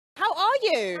are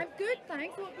you? I'm good,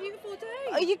 thanks. What a beautiful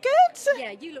day. Are you good?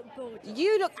 Yeah, you look gorgeous.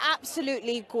 You look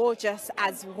absolutely gorgeous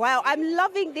as well. I'm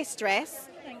loving this dress.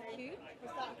 Thank you.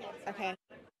 Okay.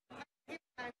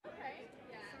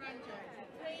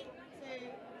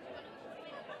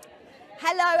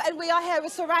 Hello, and we are here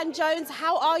with Suranne Jones.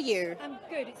 How are you? I'm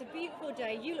good. It's a beautiful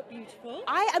day. You look beautiful.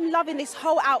 I am loving this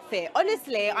whole outfit.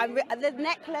 Honestly, the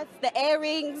necklace, the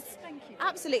earrings. Thank you.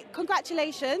 Absolutely.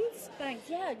 Congratulations. Thanks.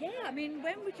 Yeah. I mean,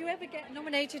 when would you ever get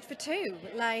nominated for two?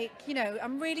 Like, you know,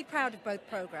 I'm really proud of both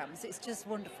programs. It's just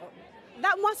wonderful.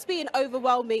 That must be an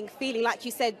overwhelming feeling, like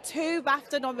you said, 2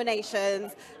 BAFTA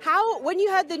nominations. When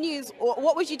you heard the news,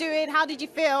 what was you doing? How did you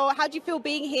feel? How did you feel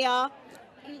being here?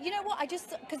 You know what?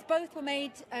 Because both were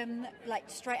made like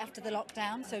straight after the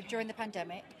lockdown, so during the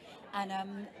pandemic, and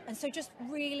so just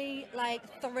really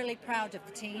thoroughly proud of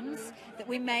the teams that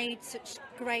we made such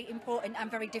great, important,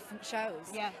 and very different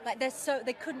shows. Yeah. Like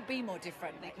they couldn't be more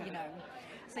different, you know.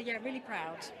 So yeah, really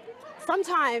proud.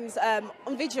 Sometimes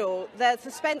on visual, the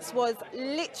suspense was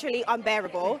literally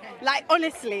unbearable. Like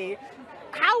honestly,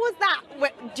 how was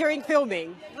that during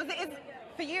filming? Was it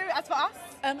for you as for us?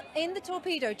 In the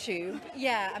torpedo tube,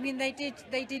 yeah. I mean, they did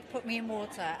put me in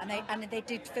water, and they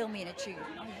did film me in a tube.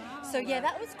 Oh, wow. So yeah,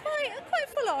 that was quite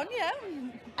full on, yeah.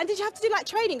 And did you have to do like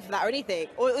training for that or anything,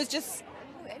 or it was just?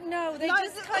 No, they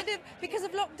just kind of, because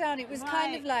of lockdown, it was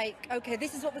kind of like, okay,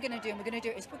 this is what we're going to do, and we're going to do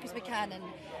it as quick as we can,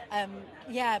 and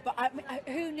yeah, but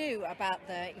who knew about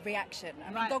the reaction?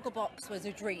 I mean, Gogglebox was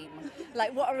a dream.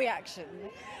 Like, what a reaction!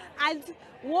 And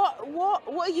what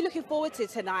are you looking forward to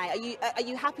tonight? Are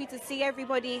you happy to see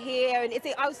everybody here? And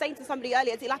I was saying to somebody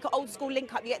earlier, is it like an old school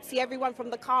link up? You get to see everyone from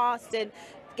the cast and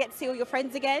get to see all your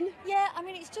friends again? Yeah, I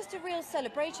mean, it's just a real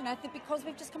celebration. I think because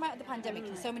we've just come out of the pandemic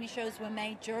and so many shows were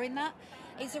made during that,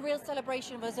 it's a real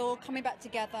celebration of us all coming back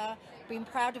together, being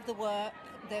proud of the work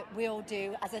that we all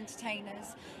do as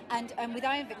entertainers. And with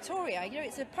I Am Victoria, you know,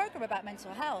 it's a program about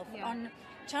mental health on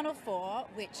Channel 4,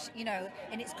 which, you know,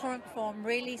 in its current form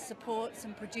really supports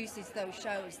and produces those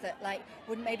shows that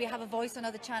wouldn't maybe have a voice on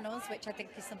other channels, which I think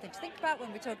is something to think about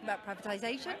when we're talking about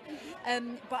privatisation.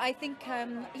 But I think,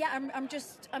 yeah, I'm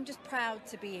just proud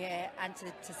to be here and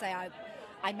to say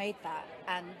I made that,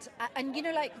 and you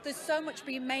know, like, there's so much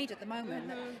being made at the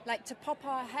moment. Like, to pop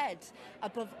our head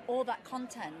above all that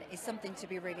content is something to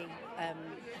be really,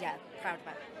 yeah, proud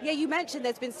about. Yeah, you mentioned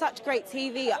there's been such great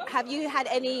TV. Have you had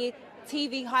any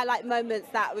TV highlight moments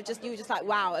that you were just like,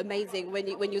 wow, amazing when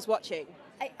you was watching?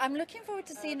 I'm looking forward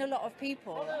to seeing a lot of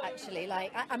people, actually.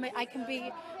 Like, I can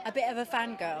be a bit of a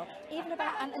fangirl, even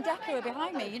about Ant and Decca are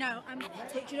behind me, you know.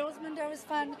 Richard Osmond, I was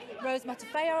fan, Rose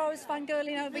Matafeo, I was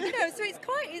fangirling over, you know, so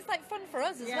it's like fun for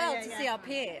us as well to see our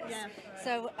peers. Yeah.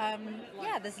 So,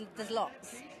 yeah, there's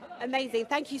lots. Amazing,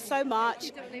 thank you so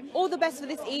much. All the best for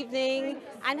this evening,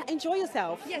 and enjoy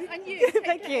yourself. Yes, and you.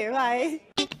 Thank you, bye.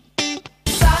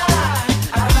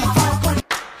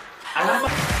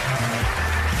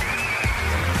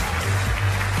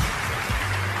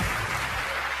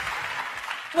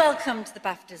 Welcome to the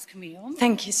Baftas, Camille.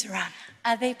 Thank you, Suranne.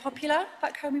 Are they popular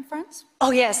back home in France?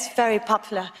 Oh yes, very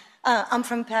popular. I'm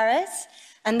from Paris,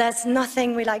 and there's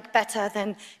nothing we like better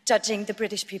than judging the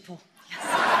British people. Yes.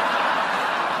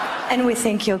 And we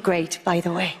think you're great, by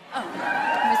the way. Oh,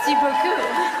 merci beaucoup.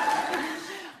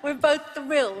 We're both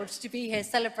thrilled to be here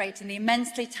celebrating the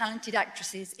immensely talented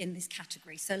actresses in this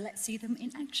category. So let's see them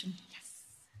in action.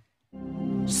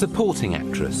 Yes. Supporting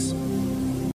actress.